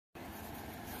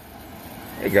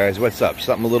Hey guys, what's up?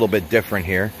 Something a little bit different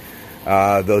here.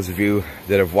 Those of you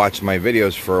that have watched my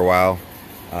videos for a while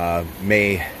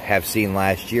may have seen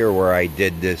last year where I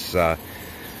did this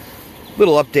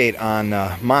little update on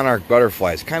monarch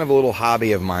butterflies. Kind of a little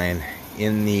hobby of mine.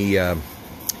 In the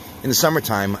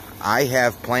summertime, I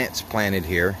have plants planted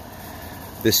here.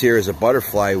 This here is a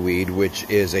butterfly weed, which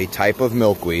is a type of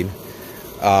milkweed.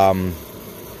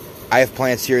 I have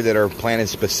plants here that are planted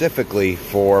specifically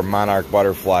for monarch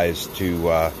butterflies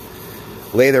to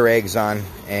lay their eggs on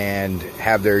and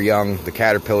have their young, the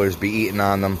caterpillars, be eating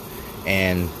on them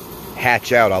and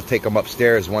hatch out. I'll take them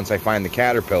upstairs once I find the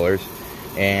caterpillars,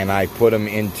 and I put them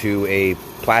into a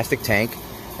plastic tank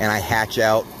and I hatch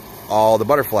out all the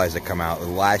butterflies that come out.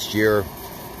 Last year,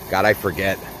 God, I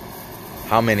forget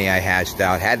how many I hatched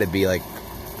out. Had to be like,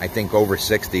 I think over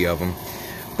 60 of them.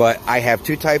 But I have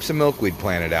two types of milkweed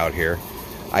planted out here.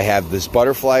 I have this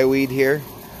butterfly weed here,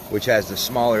 which has the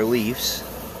smaller leaves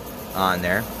on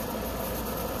there.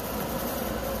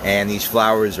 And these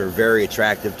flowers are very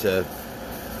attractive to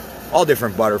all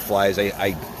different butterflies.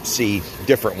 I see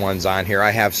different ones on here.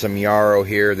 I have some yarrow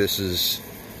here. This is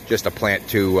just a plant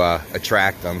to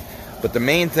attract them. But the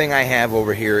main thing I have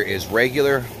over here is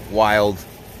regular wild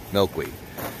milkweed.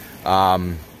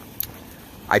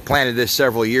 I planted this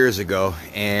several years ago,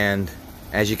 and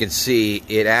as you can see,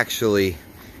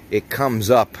 it comes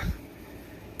up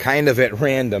kind of at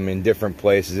random in different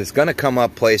places. It's going to come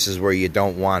up places where you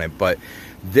don't want it, but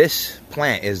this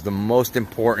plant is the most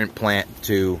important plant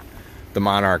to the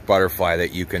monarch butterfly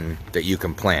that you can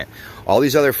plant. All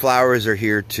these other flowers are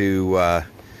here to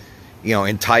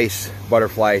entice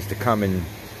butterflies to come and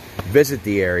visit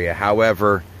the area.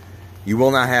 However, you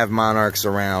will not have monarchs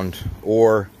around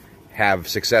or have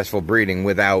successful breeding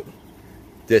without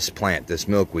this plant, this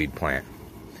milkweed plant.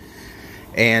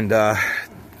 And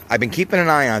I've been keeping an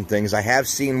eye on things. I have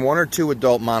seen one or two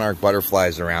adult monarch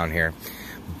butterflies around here,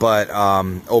 but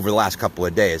over the last couple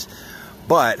of days.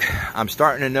 But I'm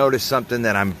starting to notice something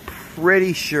that I'm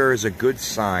pretty sure is a good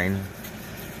sign.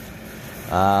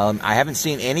 I haven't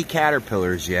seen any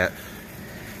caterpillars yet.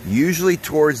 Usually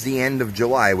towards the end of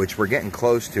July, which we're getting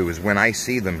close to, is when I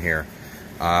see them here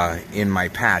in my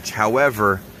patch.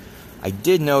 However, I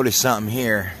did notice something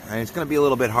here, and it's going to be a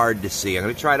little bit hard to see. I'm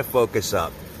going to try to focus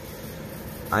up.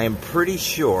 I am pretty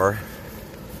sure,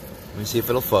 let me see if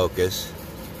it'll focus.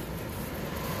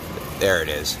 There it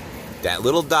is. That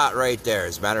little dot right there,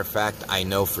 as a matter of fact, I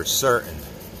know for certain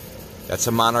that's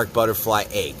a monarch butterfly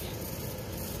egg.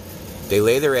 They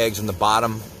lay their eggs on the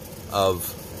bottom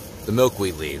of the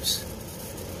milkweed leaves,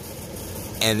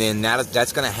 and then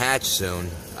that's going to hatch soon.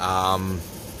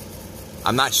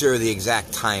 I'm not sure the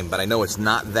exact time, but I know it's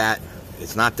not that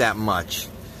much.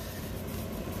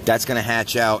 That's going to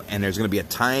hatch out, and there's going to be a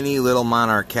tiny little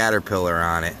monarch caterpillar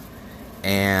on it.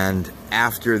 And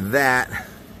after that,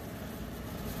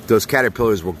 those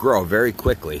caterpillars will grow very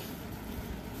quickly.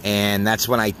 And that's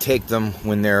when I take them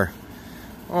when they're,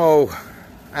 I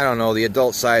don't know, the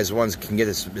adult size ones can get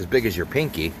as big as your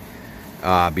pinky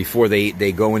before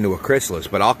they go into a chrysalis.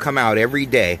 But I'll come out every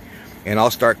day and I'll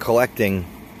start collecting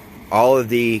all of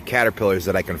the caterpillars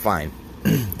that I can find.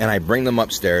 And I bring them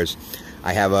upstairs.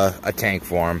 I have a tank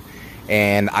for them,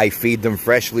 and I feed them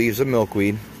fresh leaves of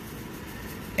milkweed,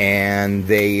 and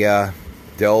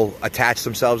they'll attach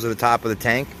themselves to the top of the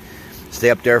tank, stay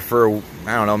up there for,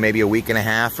 I don't know, maybe a week and a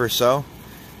half or so,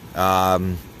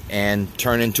 and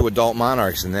turn into adult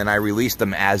monarchs, and then I release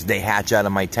them as they hatch out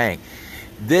of my tank.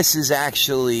 This is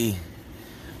actually,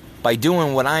 by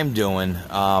doing what I'm doing,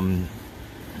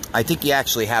 I think you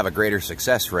actually have a greater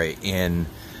success rate in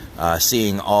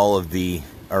seeing all of the,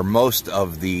 or most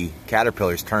of the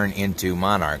caterpillars turn into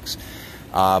monarchs.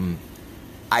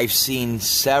 I've seen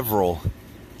several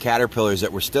caterpillars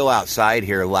that were still outside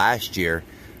here last year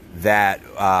that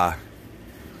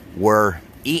were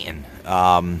eaten.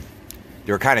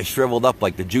 They were kind of shriveled up,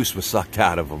 like the juice was sucked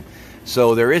out of them.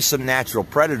 So there is some natural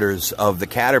predators of the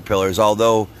caterpillars,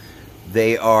 although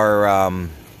they are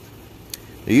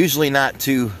they're usually not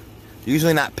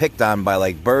picked on by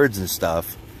like birds and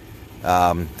stuff.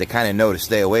 They kind of know to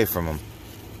stay away from them,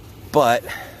 but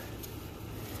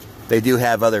they do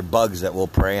have other bugs that will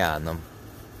prey on them.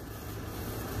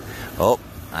 Oh,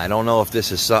 I don't know if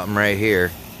this is something right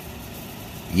here.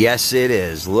 Yes, it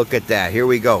is. Look at that. Here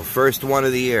we go. First one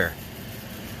of the year.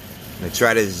 I'm going to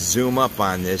try to zoom up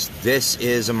on this. This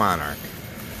is a monarch.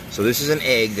 So this is an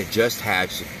egg that just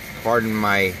hatched. Pardon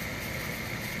my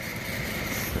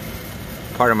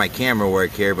camera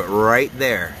work here, but right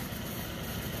there,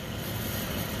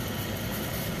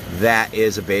 that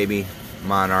is a baby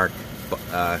monarch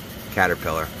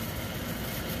caterpillar.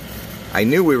 I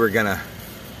knew we were gonna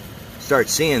start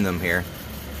seeing them here.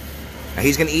 Now,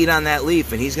 he's going to eat on that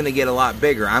leaf, and he's going to get a lot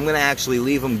bigger. I'm going to actually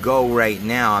leave him go right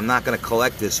now. I'm not going to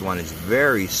collect this one. It's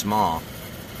very small.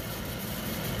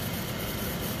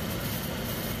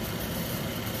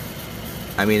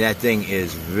 I mean, that thing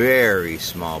is very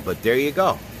small, but there you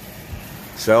go.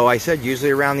 So I said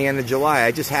usually around the end of July.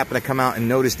 I just happened to come out and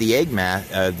notice the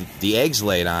eggs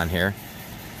laid on here.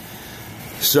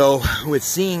 So with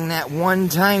seeing that one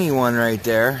tiny one right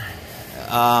there,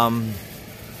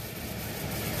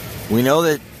 we know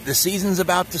that the season's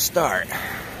about to start.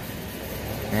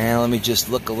 And let me just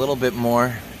look a little bit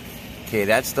more. Okay,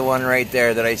 that's the one right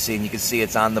there that I see, and you can see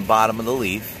it's on the bottom of the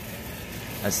leaf.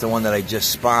 That's the one that I just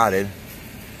spotted.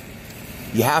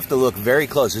 You have to look very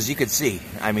close, as you can see.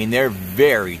 I mean, they're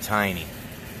very tiny.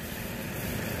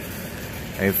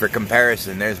 I mean, for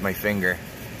comparison, there's my finger.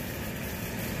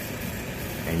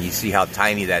 And you see how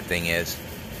tiny that thing is.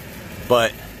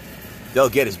 But they'll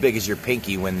get as big as your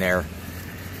pinky when they're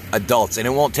adults. And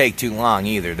it won't take too long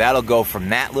either. That'll go from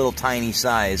that little tiny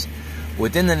size.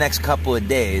 Within the next couple of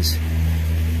days,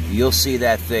 you'll see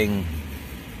that thing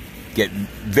get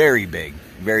very big,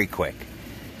 very quick.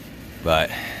 But...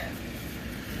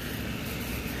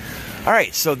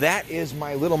 alright, so that is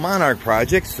my little monarch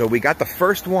project. So we got the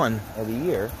first one of the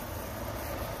year.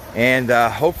 And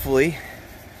hopefully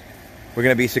we're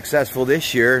going to be successful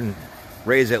this year and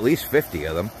raise at least 50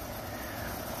 of them.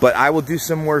 But I will do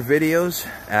some more videos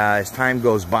as time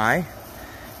goes by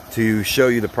to show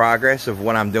you the progress of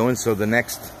what I'm doing. So the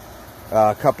next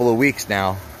couple of weeks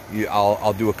now,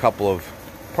 I'll do a couple of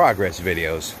progress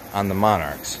videos on the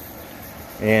monarchs.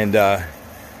 And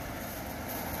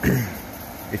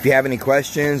if you have any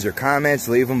questions or comments,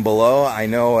 leave them below. I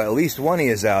know at least one of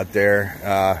you is out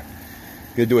there.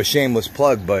 Gonna do a shameless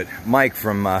plug, but Mike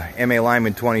from MA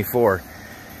Lyman 24,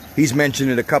 he's mentioned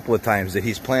it a couple of times that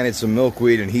he's planted some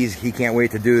milkweed, and he can't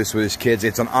wait to do this with his kids.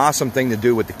 It's an awesome thing to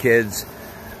do with the kids.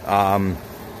 Kind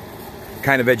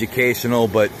of educational,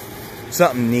 but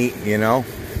something neat, you know.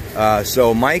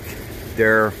 So Mike,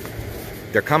 they're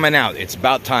coming out. It's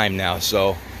about time now.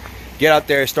 So get out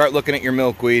there, start looking at your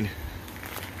milkweed.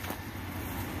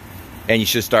 And you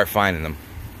should start finding them.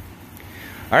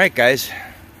 Alright guys,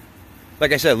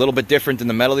 like I said, a little bit different than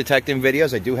the metal detecting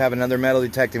videos. I do have another metal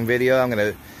detecting video I'm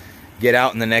going to get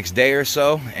out in the next day or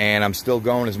so, and I'm still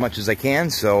going as much as I can,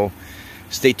 so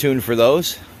stay tuned for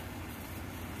those.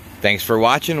 Thanks for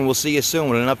watching, and we'll see you soon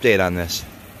with an update on this.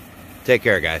 Take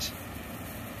care, guys.